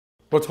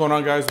What's going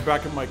on, guys?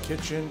 Back in my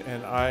kitchen,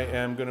 and I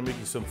am going to make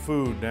you some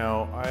food.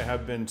 Now, I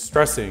have been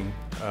stressing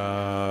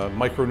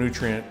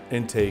micronutrient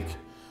intake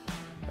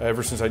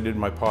ever since I did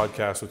my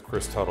podcast with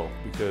Chris Tuttle,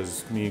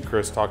 because me and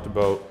Chris talked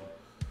about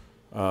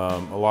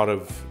a lot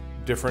of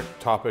different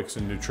topics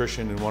in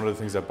nutrition, and one of the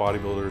things that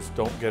bodybuilders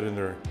don't get in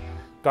their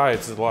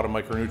diets is a lot of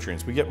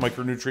micronutrients. We get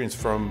micronutrients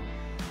from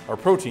our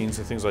proteins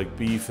and things like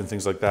beef and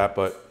things like that,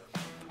 but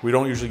we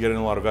don't usually get in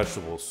a lot of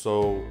vegetables.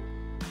 So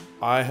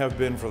I have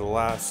been, for the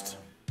last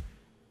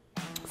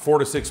 4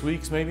 to 6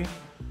 weeks, maybe,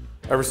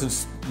 ever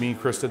since me and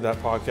Chris did that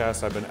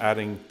podcast, I've been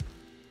adding,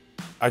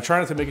 I try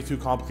not to make it too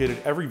complicated.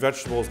 Every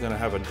vegetable is going to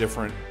have a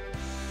different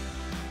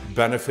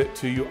benefit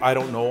to you. I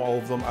don't know all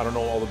of them. I don't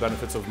know all the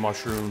benefits of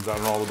mushrooms. I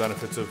don't know all the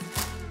benefits of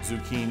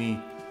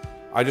zucchini.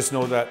 I just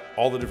know that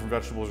all the different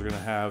vegetables are going to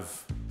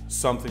have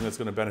something that's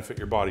going to benefit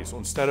your body. So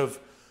instead of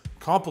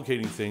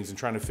complicating things and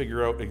trying to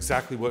figure out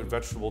exactly what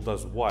vegetable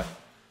does what,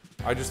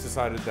 I just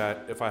decided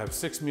that if I have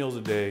 6 meals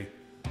a day,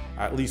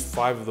 at least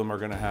 5 of them are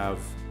going to have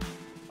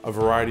a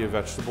variety of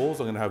vegetables.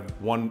 I'm going to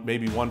have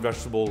maybe one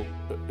vegetable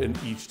in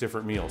each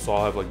different meal. So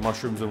I'll have like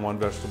mushrooms in one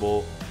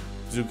vegetable,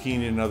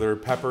 zucchini in another,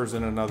 peppers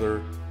in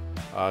another,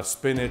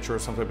 spinach or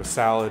some type of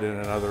salad in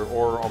another,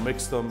 or I'll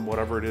mix them,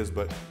 whatever it is.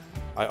 But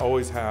I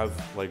always have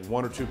like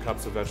 1 or 2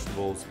 cups of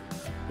vegetables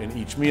in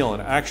each meal.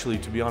 And actually,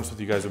 to be honest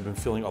with you guys, I've been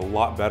feeling a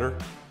lot better.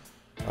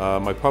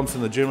 My pumps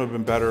in the gym have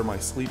been better. My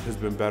sleep has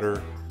been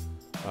better.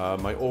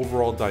 My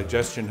overall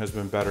digestion has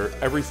been better.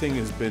 Everything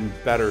has been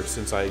better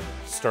since I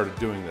started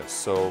doing this.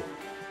 So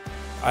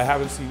I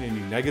haven't seen any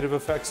negative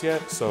effects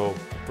yet. So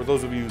for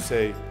those of you who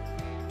say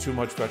too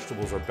much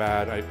vegetables are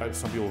bad,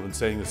 some people have been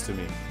saying this to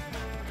me.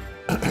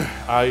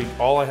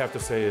 All I have to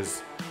say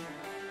is,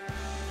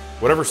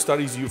 whatever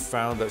studies you've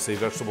found that say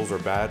vegetables are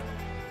bad,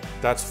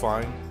 that's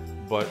fine.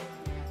 But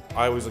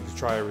I always like to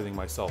try everything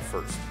myself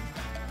first.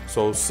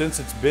 So since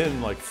it's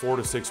been like 4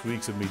 to 6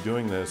 weeks of me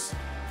doing this,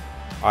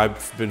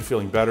 I've been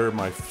feeling better.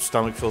 My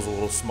stomach feels a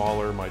little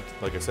smaller.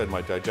 Like I said,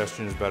 my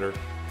digestion is better.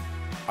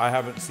 I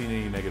haven't seen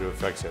any negative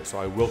effects yet, so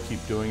I will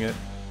keep doing it.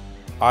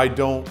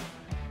 The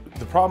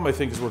problem I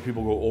think is where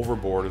people go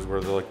overboard is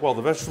where they're like, well,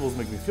 the vegetables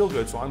make me feel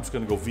good, so I'm just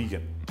gonna go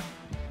vegan.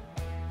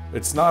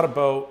 It's not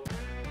about,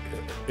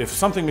 if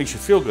something makes you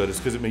feel good, it's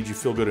because it made you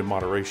feel good in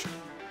moderation.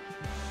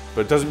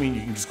 But it doesn't mean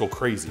you can just go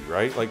crazy,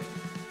 right? Like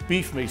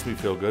beef makes me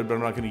feel good, but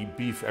I'm not gonna eat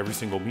beef every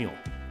single meal.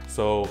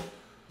 So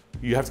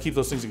you have to keep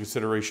those things in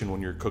consideration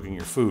when you're cooking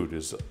your food.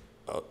 Is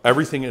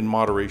everything in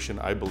moderation,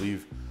 I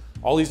believe.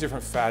 All these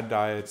different fad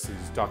diets,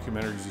 these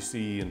documentaries you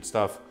see and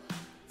stuff,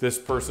 this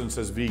person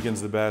says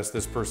vegan's the best,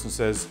 this person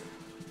says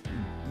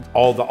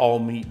all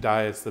meat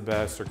diet's the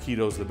best, or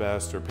keto's the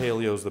best, or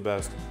paleo's the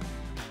best.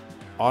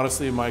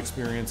 Honestly, in my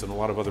experience and a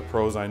lot of other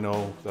pros I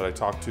know that I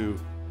talk to,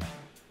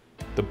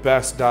 the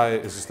best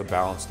diet is just a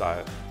balanced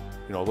diet.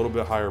 You know, a little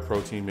bit higher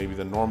protein maybe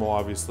than normal,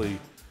 obviously.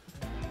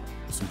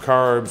 Some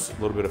carbs,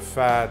 a little bit of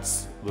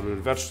fats, a little bit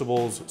of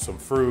vegetables, some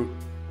fruit.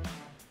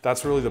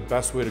 That's really the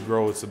best way to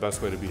grow. It's the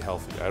best way to be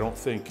healthy. I don't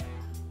think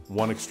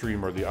one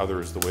extreme or the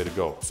other is the way to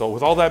go. So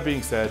with all that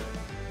being said,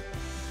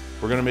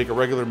 we're gonna make a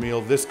regular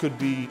meal. This could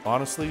be,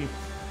 honestly,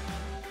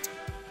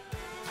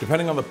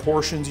 depending on the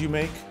portions you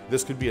make,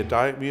 this could be a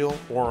diet meal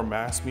or a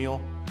mass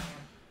meal.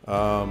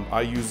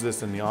 I use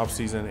this in the off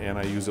season and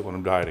I use it when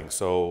I'm dieting.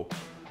 So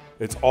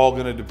it's all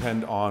gonna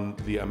depend on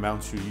the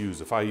amounts you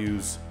use.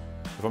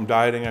 If I'm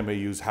dieting, I may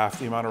use half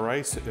the amount of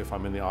rice. If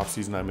I'm in the off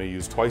season, I may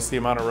use twice the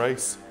amount of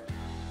rice.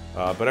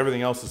 But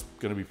everything else is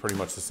gonna be pretty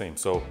much the same.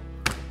 So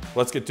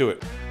let's get to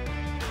it.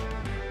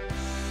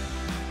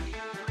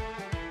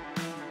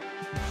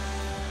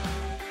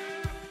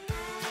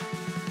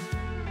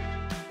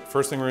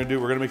 First thing we're gonna do,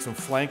 we're gonna make some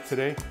flank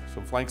today,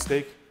 some flank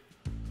steak.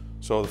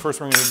 So the first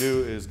thing we're gonna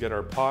do is get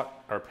our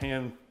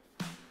pan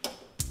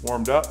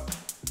warmed up.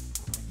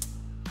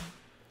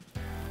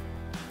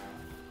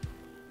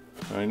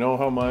 I know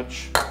how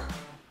much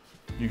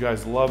you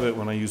guys love it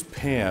when I use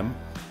Pam.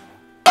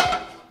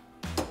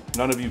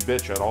 None of you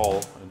bitch at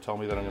all and tell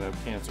me that I'm gonna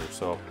have cancer.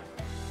 So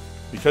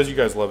because you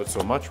guys love it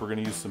so much, we're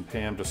gonna use some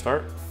Pam to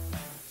start.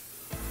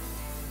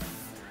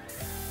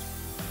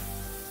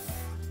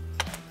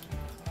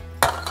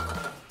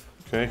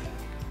 Okay.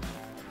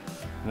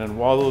 And then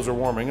while those are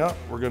warming up,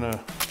 we're gonna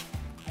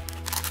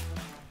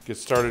get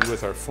started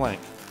with our flank.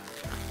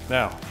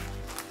 Now,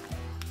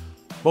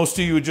 most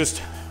of you would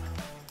just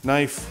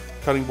knife,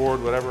 cutting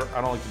board, whatever.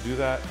 I don't like to do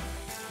that.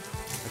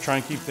 I try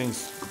and keep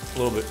things a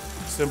little bit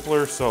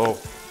simpler, so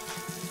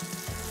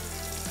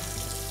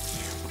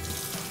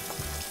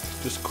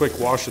just a quick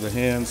wash of the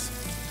hands.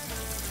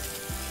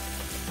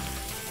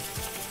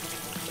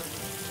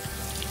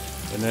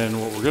 And then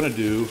what we're gonna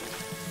do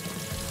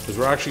is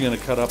we're actually gonna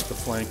cut up the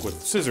flank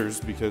with scissors,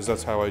 because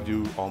that's how I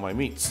do all my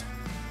meats.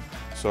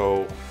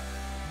 So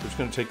we're just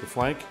gonna take the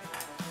flank,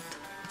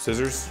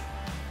 scissors,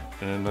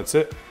 and then that's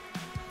it.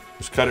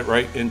 Just cut it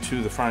right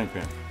into the frying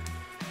pan.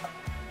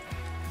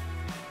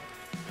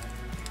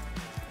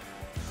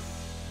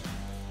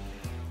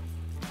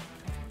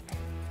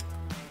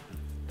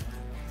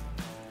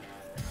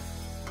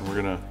 And we're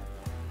gonna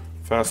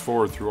fast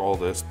forward through all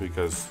this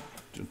because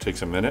it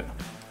takes a minute,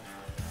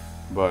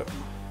 but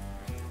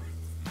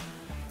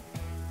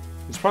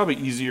it's probably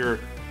easier.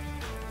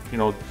 You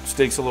know,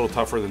 steak's a little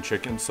tougher than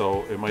chicken,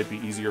 so it might be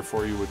easier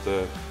for you with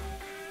the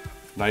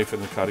knife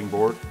and the cutting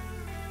board.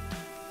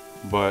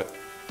 But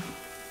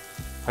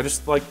I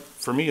just like,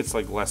 for me, it's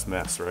like less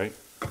mess, right?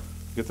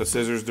 Get the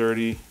scissors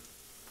dirty.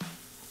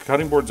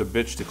 Cutting board's a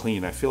bitch to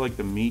clean. I feel like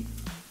the meat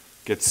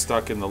gets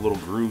stuck in the little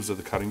grooves of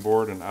the cutting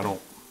board, and I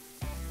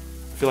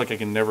feel like I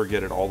can never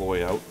get it all the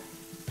way out.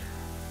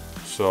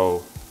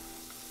 So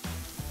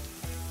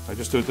I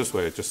just do it this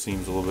way. It just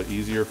seems a little bit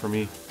easier for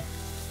me.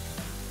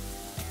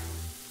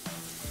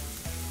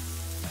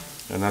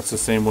 And that's the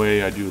same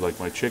way I do like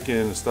my chicken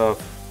and stuff.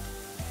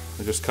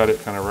 I just cut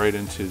it kind of right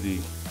into the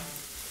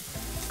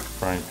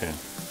frying pan.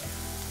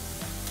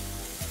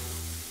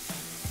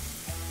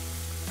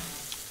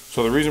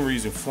 So the reason we're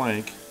using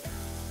flank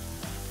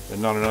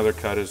and not another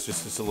cut is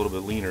just it's a little bit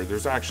leaner.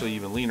 There's actually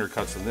even leaner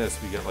cuts than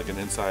this. We get like an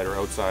inside or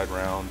outside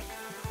round.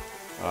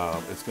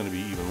 It's going to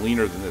be even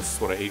leaner than this. This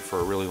is what I ate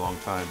for a really long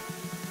time.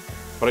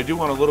 But I do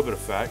want a little bit of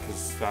fat because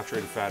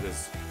saturated fat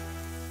is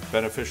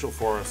beneficial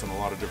for us in a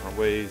lot of different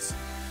ways.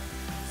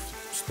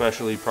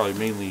 Especially, probably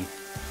mainly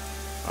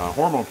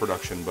hormone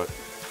production, but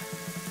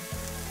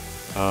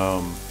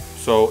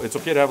so it's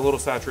okay to have a little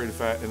saturated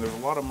fat, and there's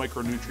a lot of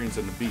micronutrients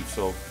in the beef.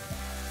 So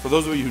for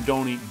those of you who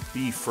don't eat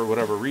beef for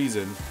whatever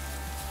reason,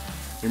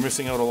 you're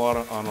missing out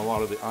on a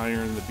lot of the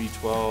iron, the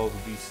B12,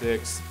 the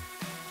B6,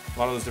 a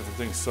lot of those different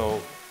things.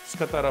 So just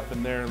cut that up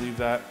in there, leave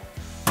that.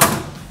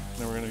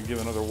 Then we're going to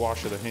give another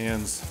wash of the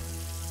hands.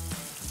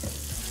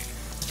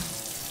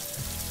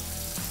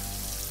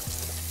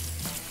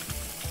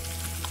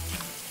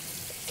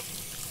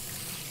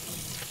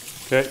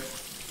 Okay,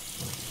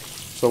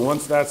 so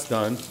once that's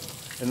done,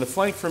 and the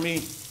flank for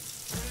me,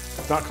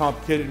 not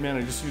complicated, man.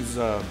 I just use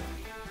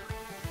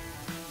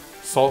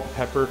salt,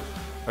 pepper.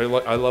 I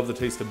love the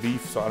taste of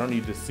beef, so I don't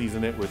need to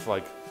season it with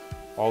like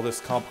all this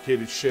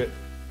complicated shit.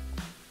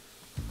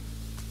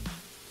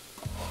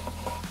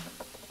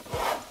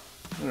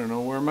 I don't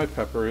know where my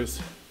pepper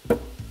is. There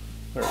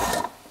it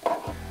is.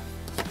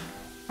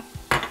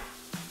 A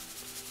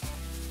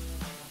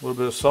little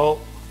bit of salt.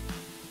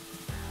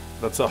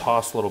 That's a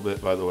Haas little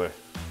bit, by the way.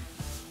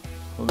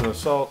 A little bit of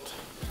salt.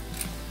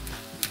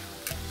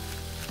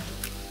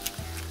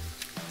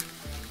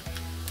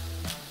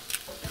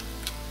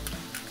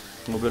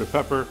 A little bit of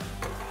pepper.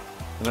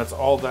 And that's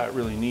all that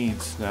really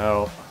needs.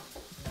 Now,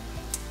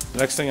 the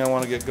next thing I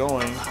want to get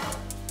going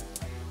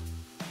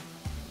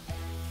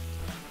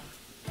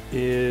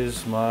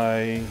is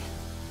my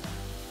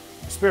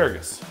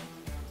asparagus.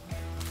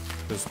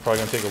 This is probably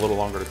going to take a little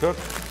longer to cook.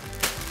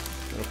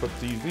 I'm going to put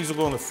these will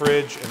go in the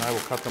fridge, and I will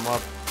cut them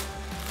up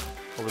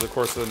over the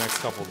course of the next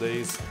couple of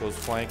days, those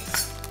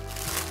flanks.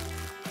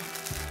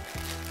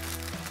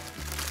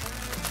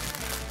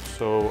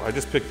 So I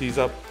just picked these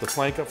up, the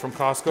flank up from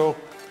Costco.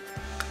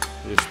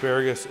 The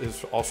asparagus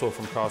is also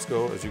from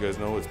Costco. As you guys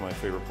know, it's my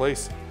favorite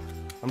place.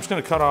 I'm just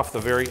going to cut off the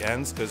very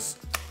ends because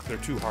they're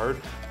too hard.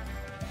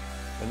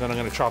 And then I'm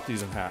going to chop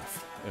these in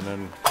half. And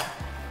then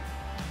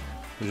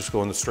we just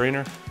go in the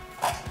strainer.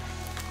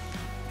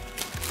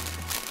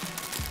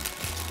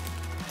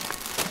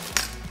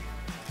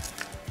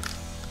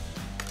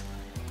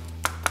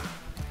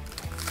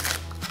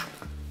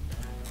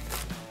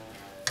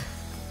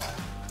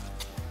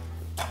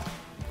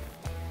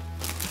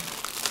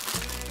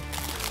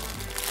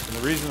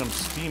 The reason I'm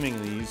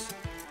steaming these,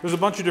 there's a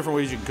bunch of different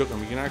ways you can cook them.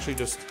 You can actually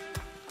just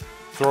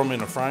throw them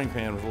in a frying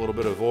pan with a little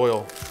bit of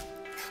oil,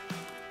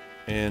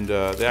 and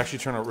they actually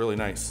turn out really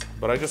nice.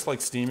 But I just like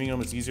steaming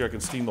them. It's easier. I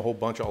can steam the whole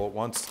bunch all at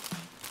once.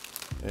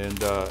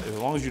 And as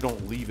long as you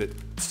don't leave it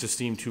to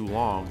steam too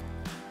long,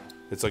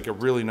 it's like a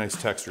really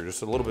nice texture,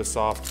 just a little bit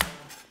soft.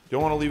 You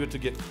don't want to leave it to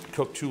get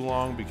cooked too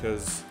long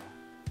because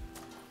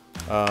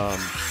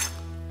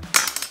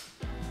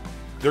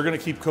they're going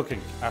to keep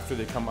cooking after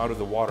they come out of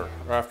the water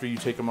or after you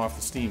take them off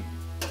the steam.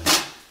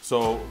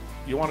 So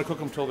you want to cook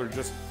them till they're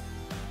just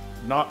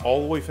not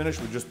all the way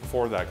finished, but just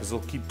before that, because they'll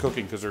keep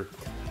cooking because they're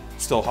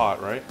still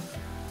hot, right?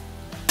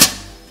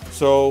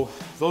 So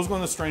those go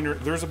in the strainer.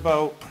 There's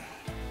about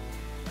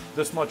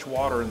this much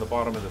water in the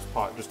bottom of this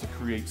pot just to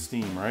create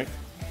steam, right?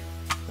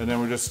 And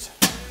then we just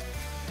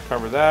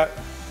cover that,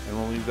 and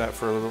we'll leave that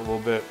for a little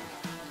bit.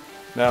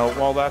 Now,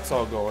 while that's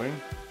all going,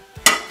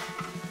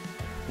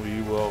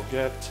 we will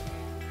get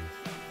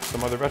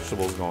some other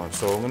vegetables going.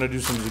 So I'm going to do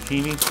some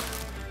zucchini,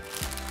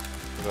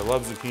 because I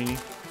love zucchini.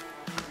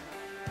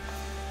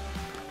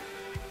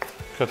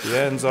 Cut the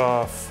ends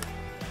off,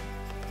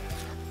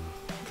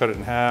 cut it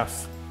in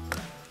half.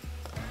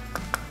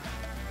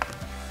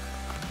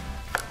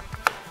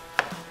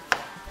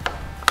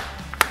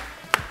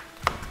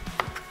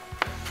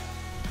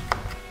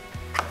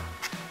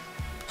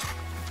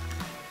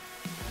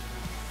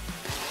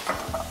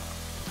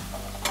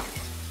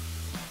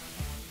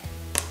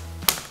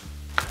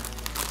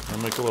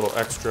 Make a little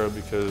extra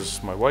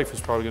because my wife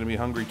is probably going to be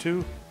hungry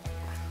too.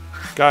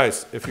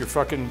 Guys, if you're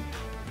fucking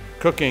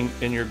cooking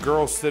and your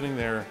girl's sitting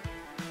there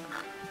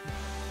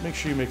make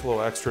sure you make a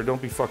little extra.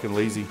 Don't be fucking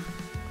lazy.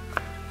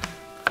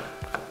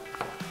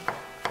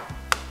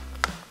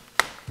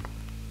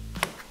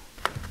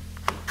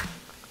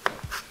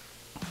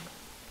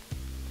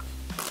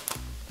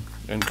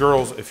 And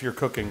girls, if you're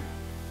cooking,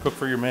 cook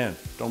for your man.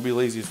 Don't be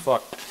lazy as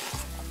fuck.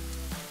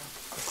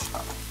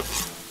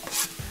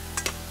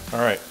 All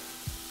right.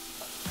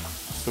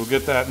 So we'll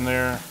get that in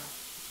there.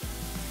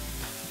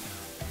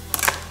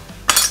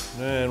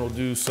 Then we'll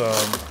do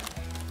some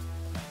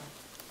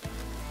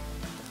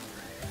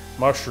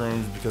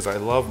mushrooms because I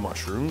love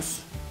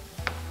mushrooms.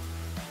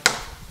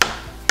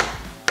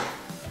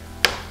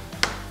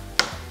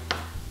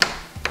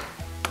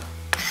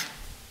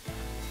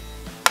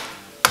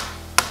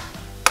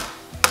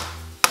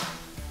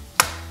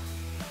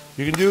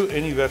 You can do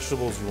any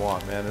vegetables you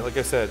want, man. And like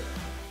I said,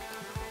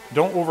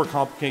 don't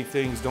overcomplicate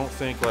things. Don't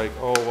think like,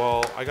 oh,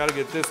 well, I got to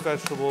get this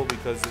vegetable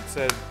because it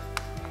said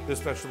this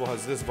vegetable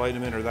has this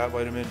vitamin or that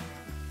vitamin.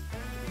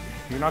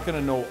 You're not going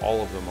to know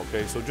all of them,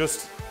 okay? So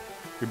just,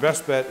 your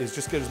best bet is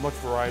just get as much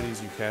variety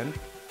as you can.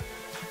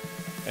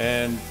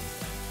 And,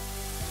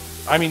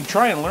 I mean,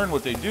 try and learn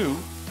what they do.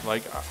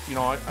 Like, you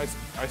know,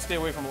 I stay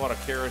away from a lot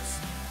of carrots.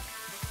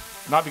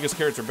 Not because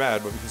carrots are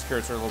bad, but because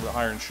carrots are a little bit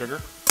higher in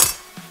sugar.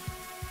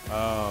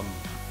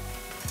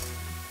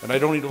 And I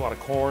don't eat a lot of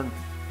corn.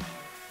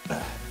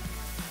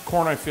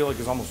 Corn I feel like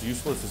is almost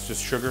useless. It's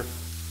just sugar.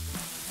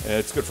 And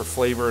it's good for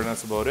flavor and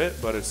that's about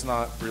it, but it's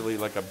not really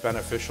like a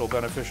beneficial.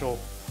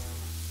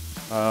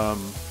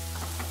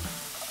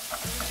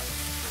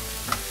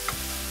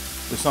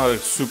 It's not a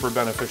super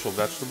beneficial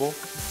vegetable.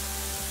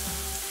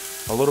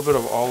 A little bit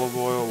of olive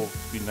oil will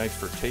be nice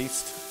for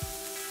taste.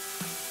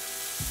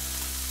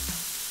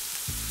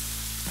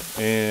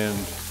 And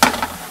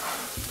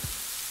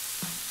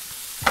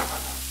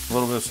a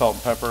little bit of salt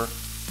and pepper.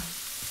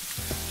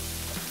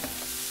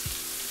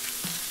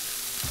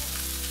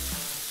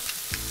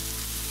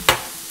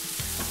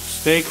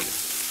 Steak,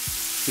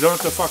 you don't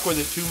have to fuck with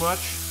it too much.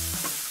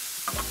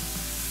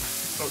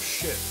 Oh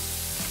shit.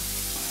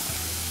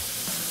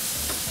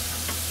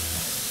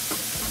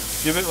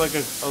 Give it like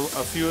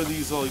a few of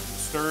these like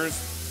stirs.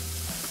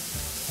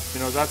 You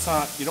know, that's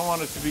not, you don't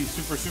want it to be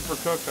super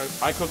cooked.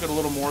 I cook it a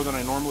little more than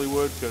I normally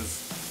would because,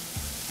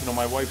 you know,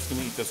 my wife's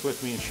gonna eat this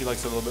with me and she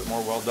likes it a little bit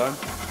more well done.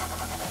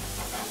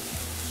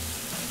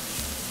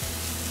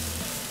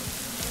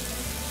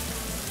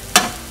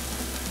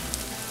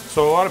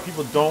 So a lot of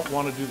people don't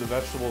want to do the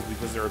vegetables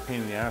because they're a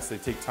pain in the ass. They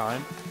take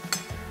time.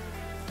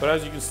 But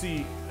as you can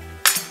see,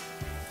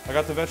 I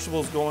got the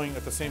vegetables going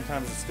at the same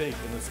time as the steak,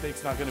 and the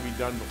steak's not going to be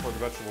done before the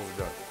vegetables are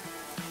done.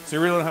 So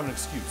you really don't have an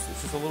excuse.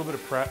 It's just a little bit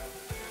of prep.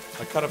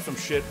 I cut up some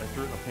shit, I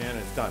threw it in a pan, and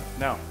it's done.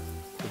 Now,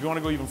 if you want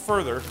to go even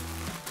further,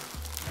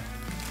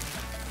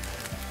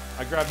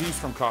 I grabbed these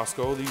from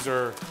Costco. These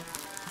are,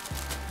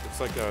 it's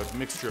like a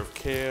mixture of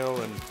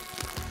kale and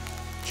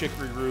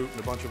chicory root and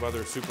a bunch of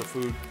other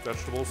superfood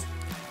vegetables.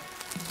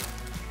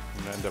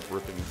 I'm gonna end up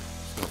ripping,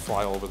 it's gonna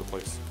fly all over the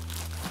place.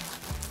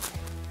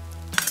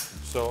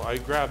 So I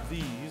grab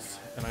these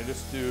and I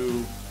just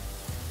do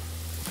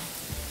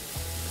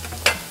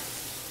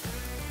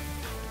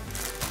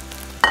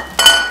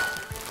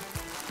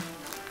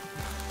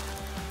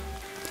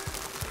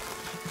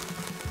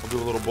I'll do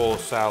a little bowl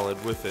of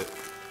salad with it.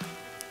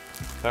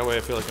 That way I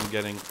feel like I'm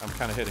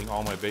kind of hitting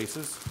all my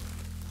bases.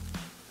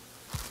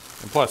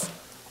 And plus,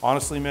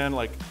 honestly, man,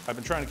 like I've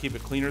been trying to keep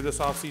it cleaner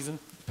this off season.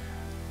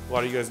 A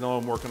lot of you guys know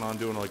I'm working on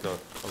doing like a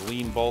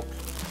lean bulk.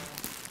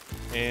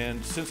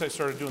 And since I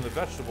started doing the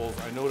vegetables,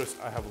 I noticed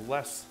I have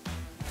less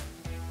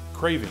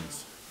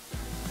cravings.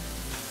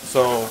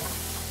 So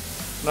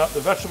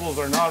the vegetables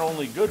are not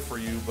only good for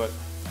you, but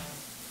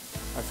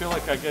I feel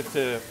like I get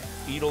to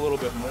eat a little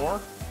bit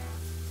more.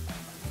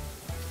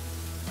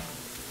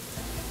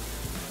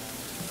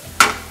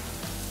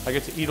 I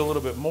get to eat a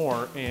little bit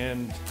more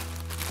and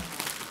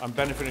I'm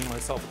benefiting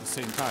myself at the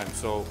same time.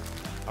 So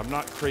I'm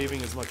not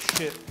craving as much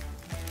shit,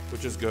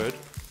 which is good,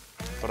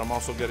 but I'm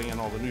also getting in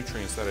all the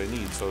nutrients that I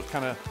need. So it's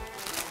kind of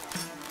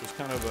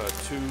a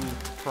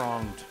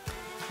two-pronged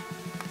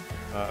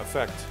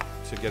effect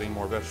to getting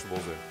more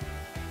vegetables in.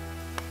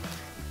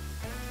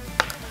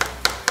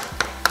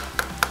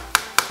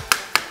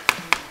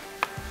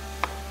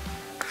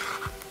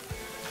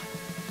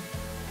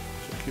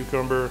 So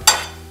cucumber.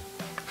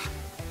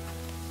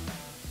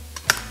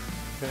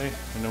 Okay,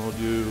 and then we'll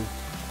do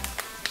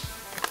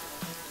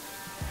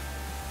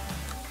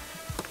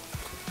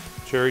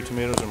cherry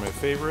tomatoes are my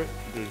favorite.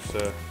 There's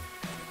a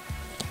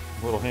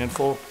little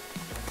handful.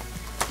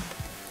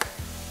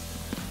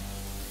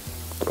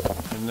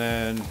 And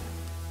then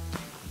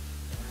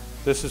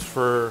this is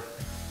for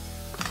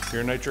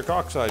your nitric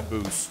oxide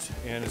boost.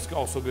 And it's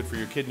also good for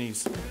your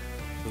kidneys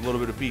with a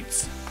little bit of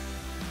beets.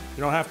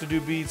 You don't have to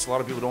do beets. A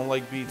lot of people don't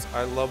like beets.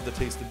 I love the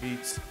taste of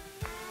beets.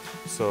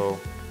 So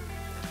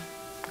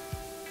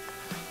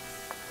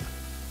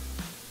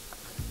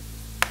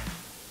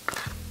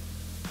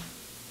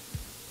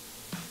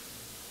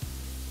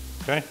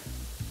okay,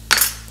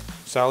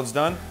 salad's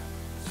done.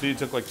 See, it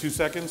took like 2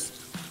 seconds.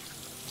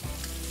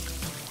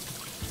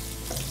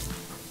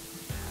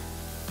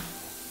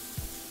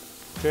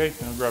 Okay,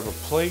 now grab a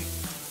plate.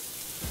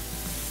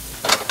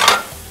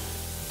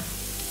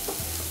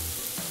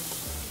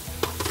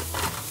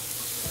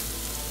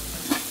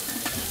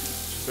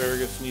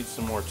 Asparagus needs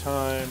some more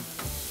time.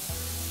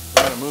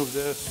 I'm gonna move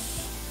this.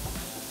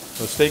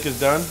 The steak is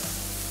done.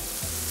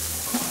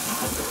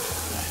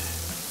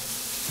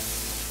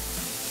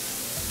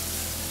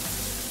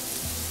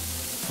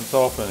 It's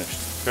all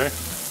finished, okay?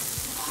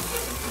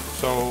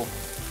 So,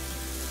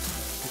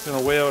 just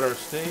gonna weigh out our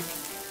steak.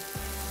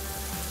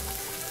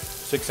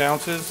 6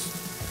 ounces.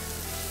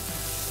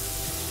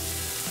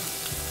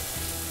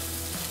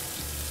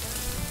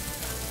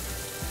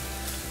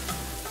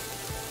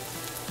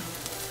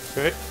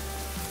 Okay,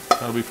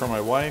 that'll be for my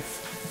wife.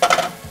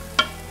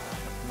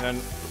 And then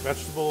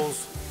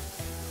vegetables,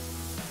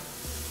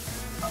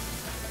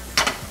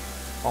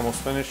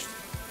 almost finished.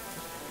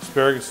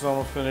 Asparagus is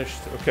almost finished.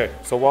 Okay,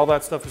 so while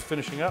that stuff is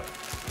finishing up,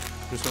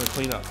 I'm just gonna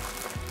clean up.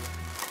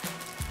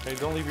 Okay,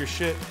 don't leave your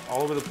shit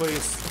all over the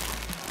place.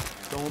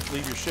 Don't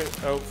leave your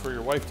shit out for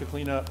your wife to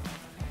clean up.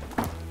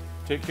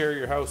 Take care of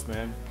your house,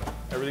 man.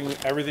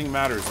 Everything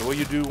matters. The way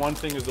you do one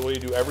thing is the way you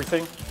do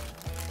everything.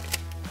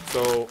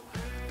 So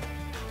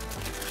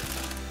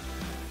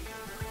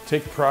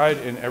take pride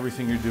in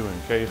everything you're doing,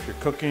 okay? If you're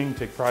cooking,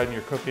 take pride in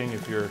your cooking.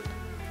 If you're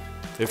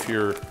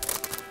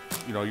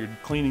you're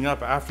cleaning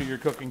up after you're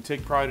cooking,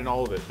 take pride in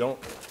all of it. Don't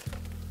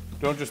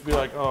just be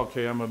like, oh,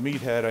 okay, I'm a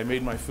meathead, I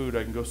made my food,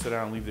 I can go sit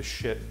down and leave this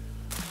shit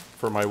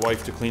for my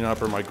wife to clean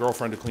up or my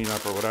girlfriend to clean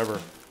up or whatever.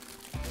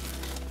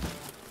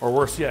 Or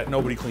worse yet,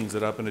 nobody cleans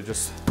it up and it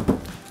just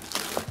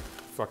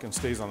fucking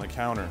stays on the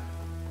counter.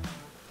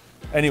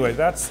 Anyway,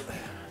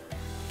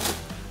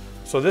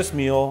 so this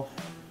meal,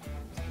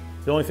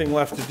 the only thing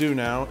left to do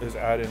now is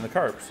add in the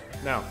carbs.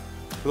 Now,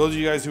 for those of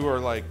you guys who are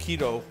like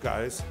keto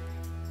guys,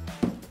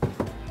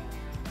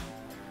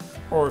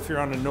 or if you're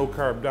on a no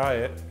carb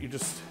diet,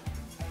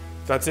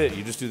 that's it.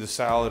 You just do the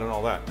salad and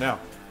all that. Now,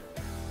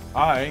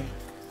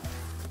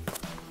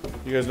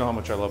 you guys know how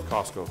much I love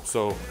Costco.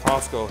 So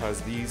Costco has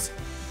these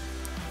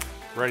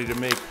ready to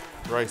make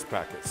rice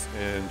packets.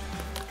 And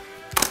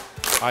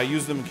I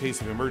use them in case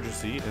of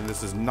emergency, and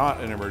this is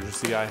not an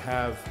emergency. I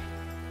have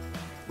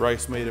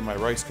rice made in my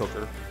rice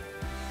cooker.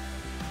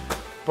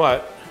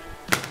 But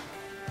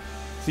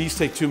these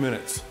take 2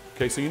 minutes,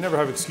 okay? So you never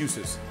have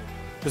excuses.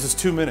 This is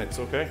 2 minutes,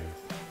 okay?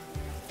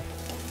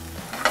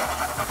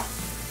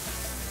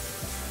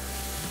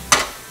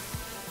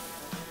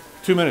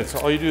 Two minutes,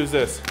 all you do is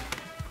this.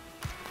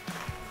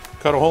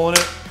 Cut a hole in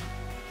it,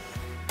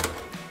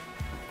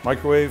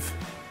 microwave,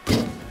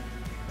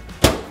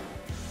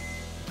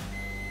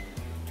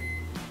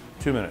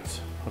 2 minutes,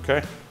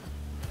 okay?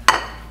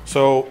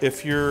 So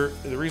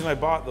the reason I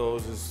bought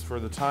those is for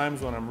the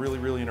times when I'm really,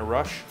 really in a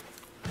rush.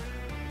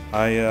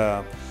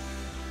 Or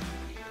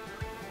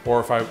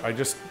if I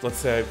just, let's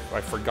say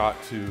I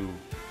forgot to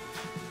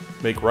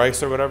make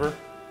rice or whatever,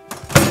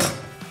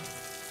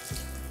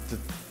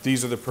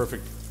 these are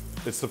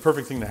it's the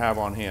perfect thing to have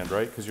on hand,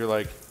 right? Because you're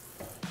like,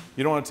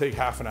 you don't want to take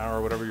half an hour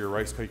or whatever your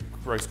rice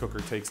cooker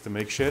takes to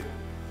make shit.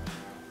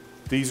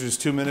 These are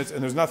just 2 minutes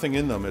and there's nothing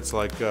in them. It's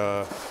like,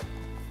 there's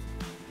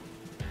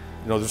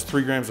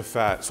 3 grams of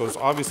fat. So it's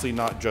obviously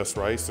not just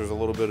rice. There's a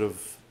little bit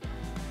of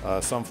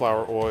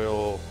sunflower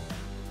oil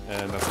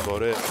and that's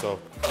about it. So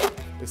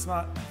it's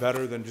not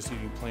better than just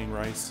eating plain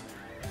rice,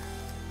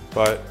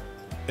 but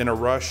in a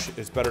rush,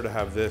 it's better to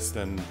have this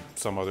than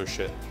some other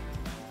shit.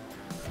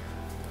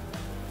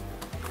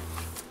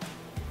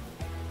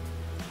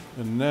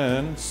 And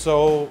then,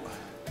 so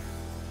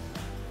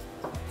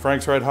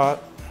Frank's Red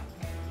Hot.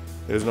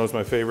 You guys know it's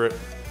my favorite. A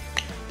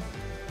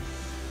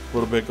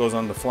little bit goes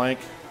on the flank.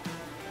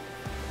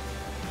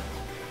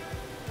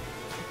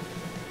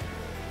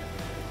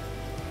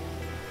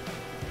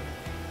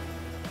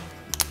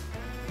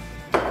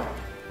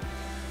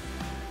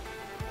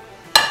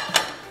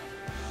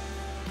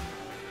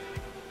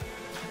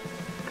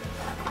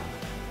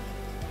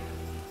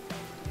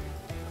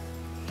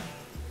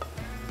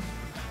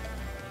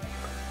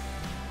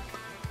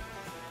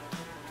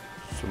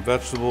 Some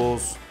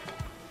vegetables.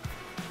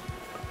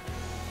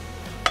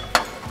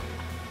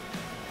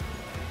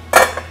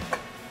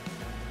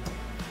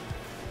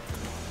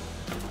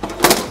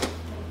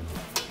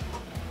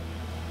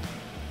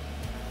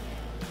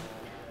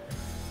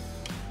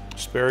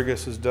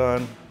 Asparagus is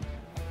done.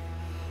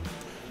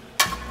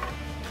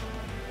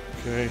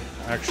 Okay,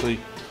 actually,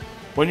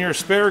 when your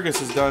asparagus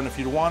is done, if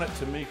you want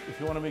to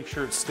make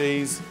sure it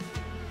stays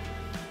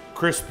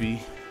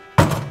crispy,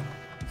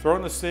 throw it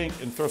in the sink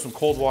and throw some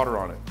cold water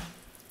on it.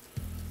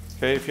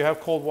 Okay, if you have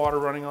cold water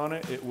running on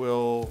it, it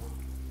will,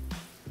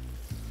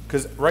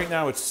 because right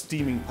now it's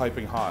steaming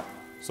piping hot,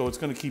 so it's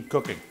going to keep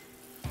cooking.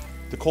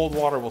 The cold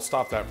water will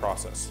stop that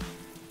process.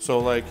 So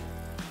like,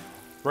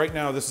 right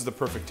now this is the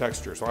perfect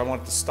texture, so I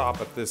want it to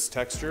stop at this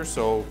texture,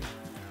 so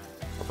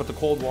I'll put the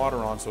cold water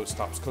on so it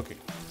stops cooking.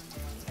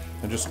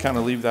 And just kind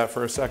of leave that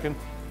for a second.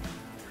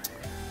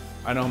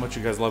 I know how much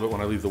you guys love it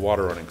when I leave the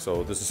water running,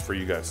 so this is for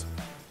you guys.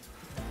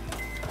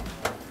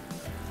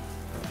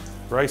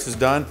 Rice is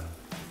done.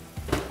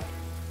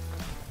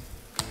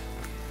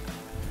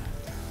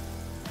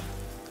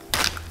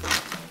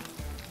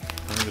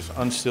 Just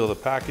unseal the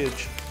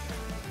package.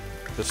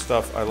 This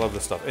stuff, I love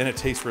this stuff. And it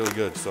tastes really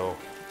good, so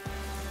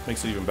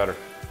makes it even better.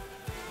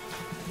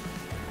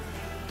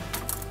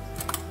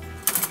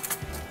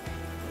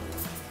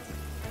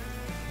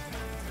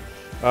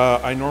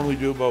 I normally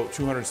do about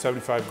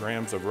 275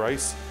 grams of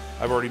rice.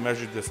 I've already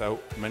measured this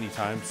out many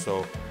times,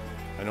 so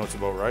I know it's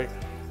about right.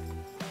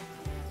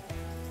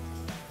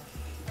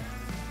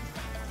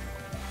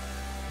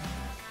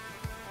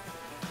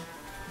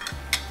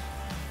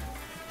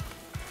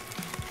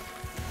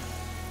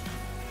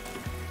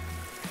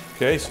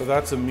 Okay, so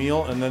that's a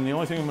meal, and then the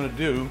only thing I'm gonna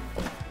do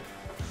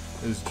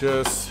is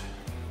just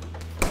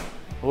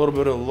a little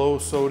bit of low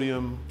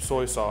sodium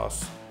soy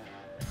sauce.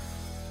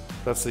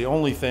 That's the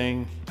only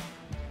thing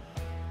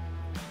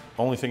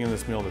in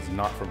this meal that's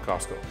not from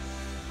Costco.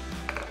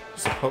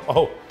 So,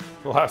 oh,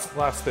 the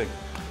last thing.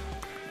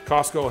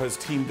 Costco has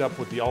teamed up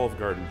with the Olive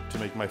Garden to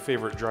make my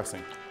favorite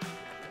dressing.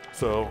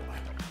 So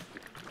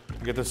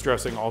I get this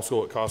dressing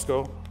also at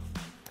Costco.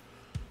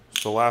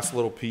 It's the last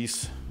little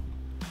piece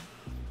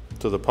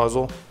to the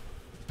puzzle.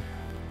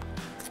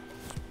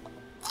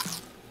 A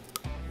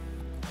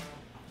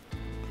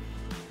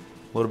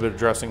little bit of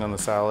dressing on the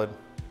salad.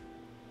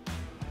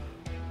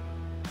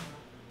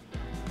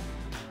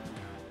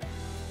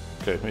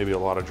 Okay, maybe a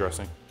lot of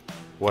dressing,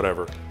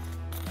 whatever.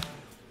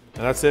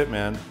 And that's it,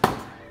 man.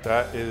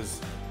 That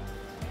is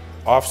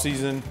off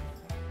season.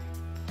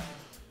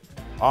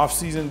 Off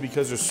season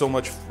because there's so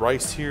much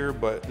rice here,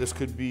 but this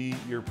could be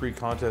your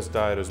pre-contest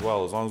diet as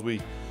well. As long as we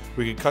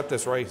could cut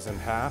this rice in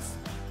half,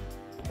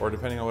 or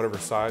depending on whatever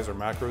size or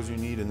macros you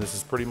need, and this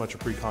is pretty much a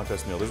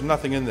pre-contest meal. There's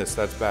nothing in this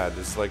that's bad.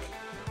 It's like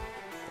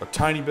a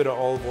tiny bit of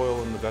olive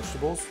oil in the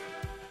vegetables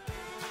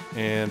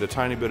and a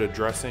tiny bit of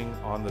dressing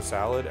on the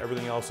salad.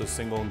 Everything else is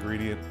single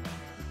ingredient,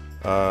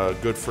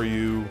 good for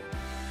you.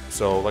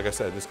 So like I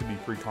said, this could be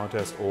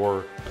pre-contest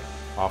or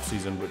off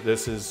season, but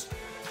this is,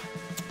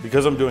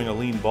 because I'm doing a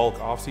lean bulk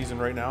off season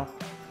right now,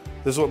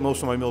 this is what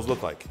most of my meals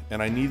look like.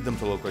 And I need them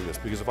to look like this,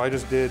 because if I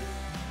just did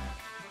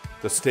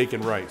the steak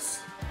and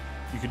rice,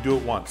 you could do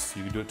it once,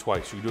 you could do it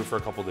twice, you could do it for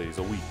a couple days,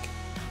 a week.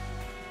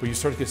 But you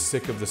start to get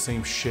sick of the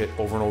same shit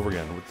over and over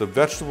again. What the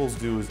vegetables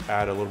do is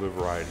add a little bit of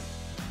variety.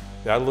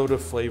 They add a little bit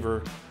of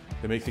flavor,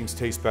 they make things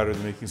taste better,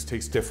 they make things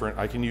taste different.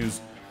 I can use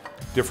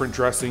different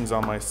dressings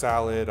on my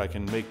salad, I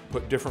can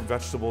put different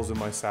vegetables in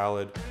my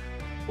salad,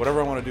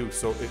 whatever I want to do.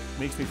 So it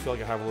makes me feel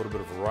like I have a little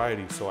bit of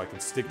variety, so I can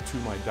stick to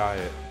my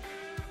diet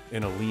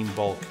in a lean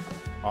bulk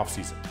off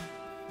season.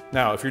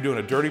 Now, if you're doing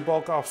a dirty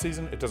bulk off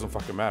season, it doesn't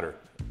fucking matter.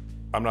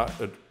 I'm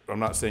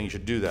not saying you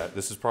should do that.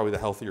 This is probably the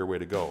healthier way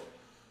to go.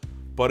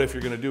 But if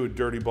you're gonna do a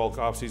dirty bulk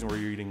off season where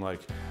you're eating like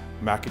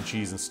mac and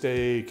cheese and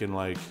steak, and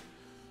like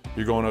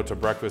you're going out to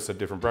breakfast at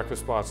different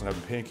breakfast spots and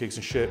having pancakes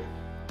and shit,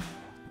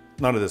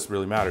 none of this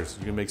really matters.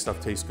 You can make stuff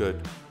taste good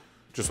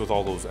just with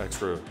all those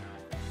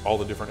all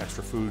the different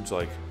extra foods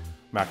like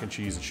mac and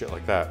cheese and shit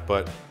like that.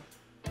 But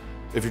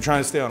if you're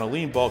trying to stay on a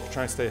lean bulk, you're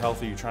trying to stay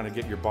healthy, you're trying to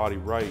get your body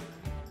right,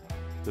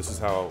 this is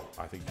how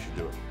I think you should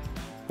do it.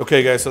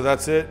 Okay guys, so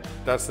that's it.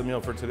 That's the meal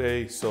for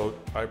today. So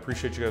I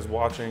appreciate you guys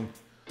watching.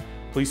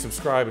 Please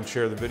subscribe and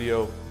share the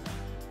video.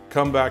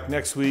 Come back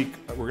next week.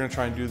 We're gonna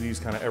try and do these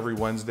kind of every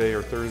Wednesday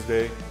or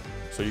Thursday,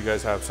 so you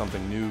guys have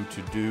something new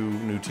to do,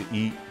 new to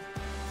eat,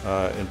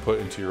 and put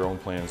into your own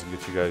plans and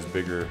get you guys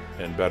bigger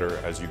and better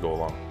as you go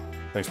along.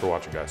 Thanks for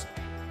watching, guys.